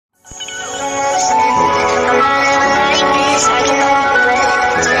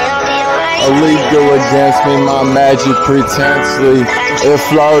against me, my magic pretensely. It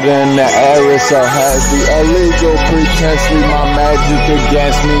floated in the air, it's so heavy. Illegal pretensely, my magic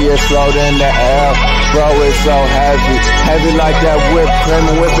against me. It floated in the air, bro, it's so heavy. Heavy like that whipped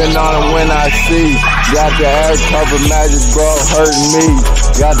cream, whipping on it when I see. Got the air cover magic, bro, hurting me.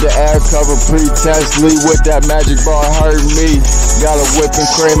 Got the air cover pretensely with that magic, bro, hurting me. Got a whipping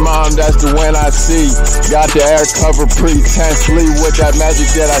cream on, that's the wind I see. Got the air cover pretensely with that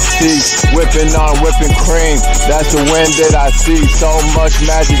magic that I see. Whipping on whipping cream, that's the wind that I see. So much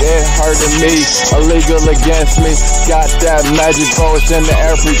magic, it hurting me. Illegal against me. Got that magic, bro, it's in the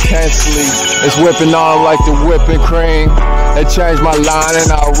air pretensely. It's whipping on like the whipping cream. It changed my line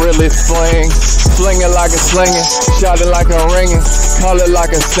and I really fling. Flinging like a slinging, shouting like a ringing, call it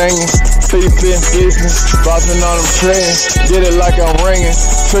like a singing. Beeping, beeping, bopping on them trees. Get it like I'm ringing,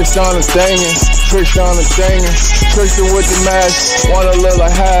 tricks on the singing, tricks on the singing. Tricks it with the mash, want a little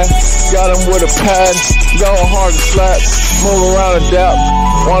hat. Got him with a pad, going hard to slap. Move around a dap,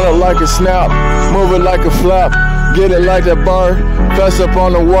 want it like a snap. Move it like a flap, get it like that bird. Fess up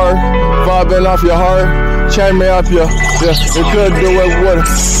on the word, vibing off your heart. Chain me up, yeah, you could do it, woulda,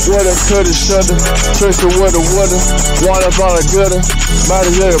 coulda, shoulda. Tricks it woulda, want up on a gooda. Might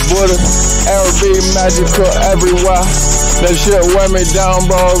as well Buddha. R&B magical everywhere. That shit weigh me down,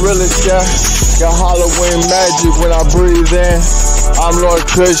 bro, really scared. Got Halloween magic when I breathe in. I'm Lord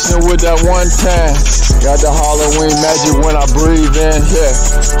Christian with that 110. Got the Halloween magic when I breathe in, yeah.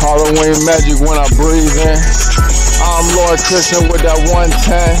 Halloween magic when I breathe in. I'm Lord Christian with that 110.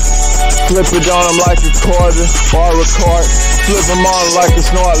 Flip it on him like a quarter, or a quart. Flip him on like a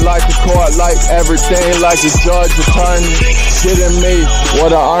snort, like a court, like everything, like a judge attorney. Getting me,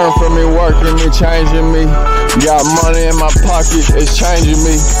 what I earn from me, working me, changing me. Got money in my pocket, it's changing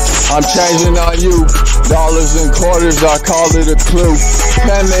me. I'm changing on you. Dollars and quarters, I call it a clue.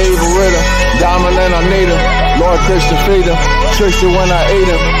 Pen the evil riddle, diamond and I need him. Lord Christian feed him, tricks it when I eat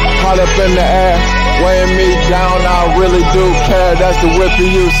him. Hot up in the air, weighing me down, I really do care. That's the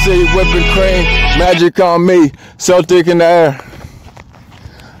whipping you see, whipping cream, magic on me, so thick in the air.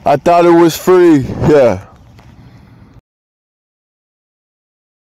 I thought it was free, yeah.